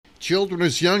Children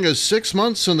as young as 6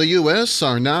 months in the U.S.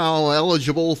 are now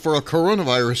eligible for a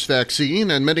coronavirus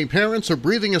vaccine, and many parents are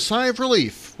breathing a sigh of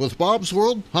relief. With Bob's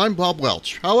World, I'm Bob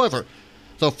Welch. However,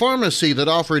 the pharmacy that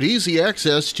offered easy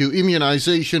access to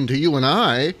immunization to you and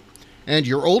I, and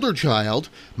your older child,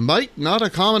 might not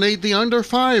accommodate the under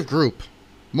 5 group.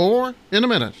 More in a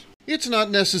minute. It's not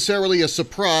necessarily a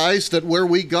surprise that where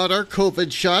we got our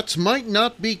COVID shots might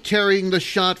not be carrying the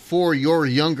shot for your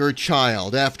younger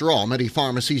child. After all, many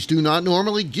pharmacies do not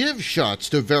normally give shots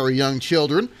to very young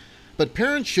children, but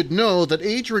parents should know that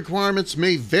age requirements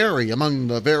may vary among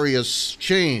the various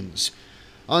chains.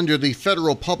 Under the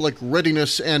Federal Public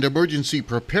Readiness and Emergency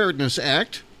Preparedness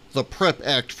Act, the PrEP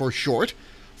Act for short,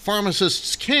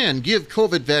 pharmacists can give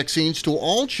COVID vaccines to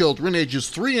all children ages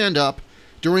 3 and up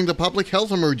during the public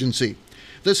health emergency.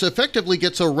 This effectively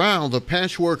gets around the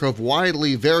patchwork of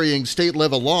widely varying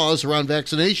state-level laws around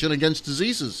vaccination against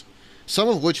diseases, some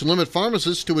of which limit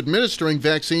pharmacists to administering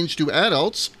vaccines to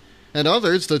adults, and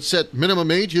others that set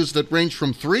minimum ages that range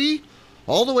from 3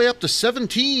 all the way up to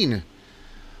 17.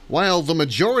 While the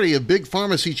majority of big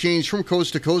pharmacy chains from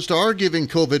coast to coast are giving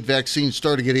COVID vaccines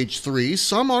starting at age 3,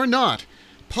 some are not.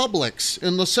 Publix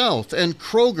in the South and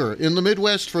Kroger in the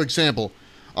Midwest, for example,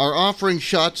 are offering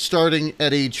shots starting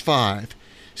at age 5.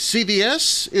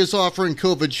 CVS is offering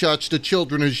COVID shots to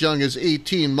children as young as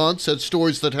 18 months at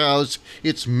stores that house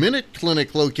its Minute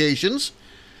Clinic locations,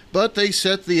 but they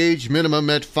set the age minimum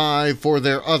at 5 for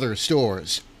their other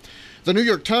stores. The New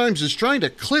York Times is trying to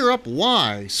clear up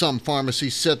why some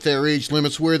pharmacies set their age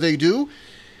limits where they do.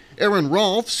 Erin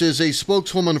Rolfs is a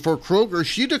spokeswoman for Kroger.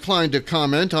 She declined to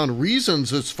comment on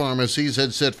reasons its pharmacies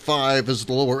had set 5 as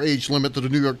the lower age limit to the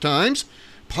New York Times.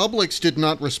 Publix did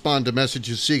not respond to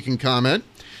messages seeking comment.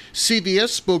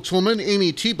 CVS spokeswoman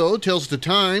Amy Thibault tells the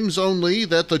Times only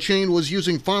that the chain was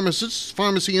using pharmacists,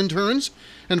 pharmacy interns,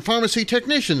 and pharmacy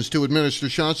technicians to administer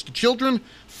shots to children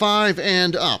 5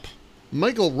 and up.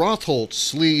 Michael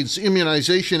Rotholtz leads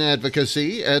immunization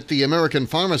advocacy at the American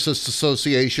Pharmacists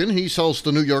Association. He tells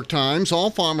the New York Times all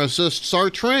pharmacists are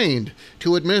trained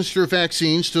to administer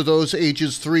vaccines to those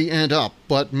ages 3 and up,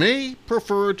 but may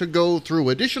prefer to go through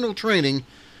additional training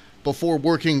before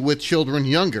working with children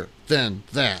younger than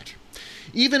that.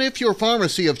 Even if your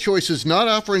pharmacy of choice is not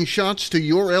offering shots to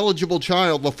your eligible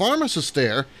child, the pharmacist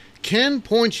there can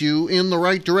point you in the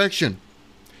right direction.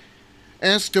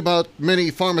 Asked about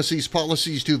many pharmacies'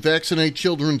 policies to vaccinate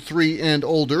children 3 and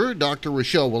older, Dr.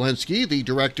 Rochelle Walensky, the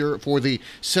director for the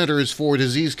Centers for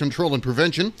Disease Control and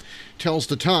Prevention, tells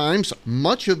the Times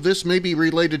much of this may be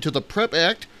related to the PrEP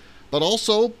Act, but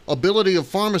also ability of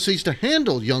pharmacies to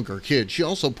handle younger kids. She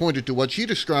also pointed to what she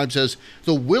describes as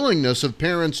the willingness of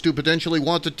parents to potentially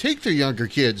want to take their younger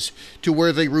kids to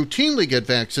where they routinely get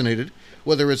vaccinated,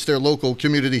 whether it's their local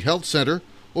community health center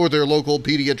or their local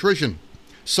pediatrician.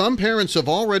 Some parents have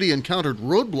already encountered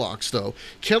roadblocks, though.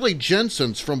 Kelly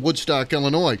Jensen's from Woodstock,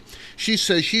 Illinois. She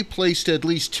says she placed at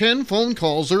least 10 phone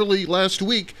calls early last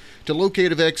week to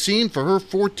locate a vaccine for her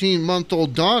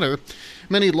 14-month-old daughter.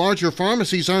 Many larger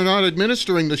pharmacies are not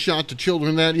administering the shot to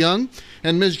children that young,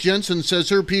 and Ms. Jensen says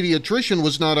her pediatrician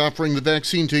was not offering the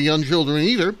vaccine to young children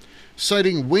either,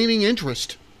 citing waning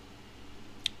interest.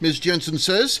 Ms. Jensen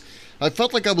says, I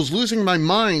felt like I was losing my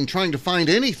mind trying to find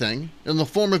anything in the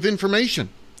form of information.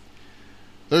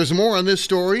 There's more on this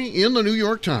story in the New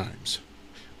York Times.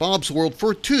 Bob's World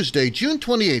for Tuesday, June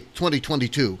 28,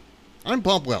 2022. I'm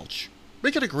Bob Welch.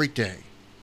 Make it a great day.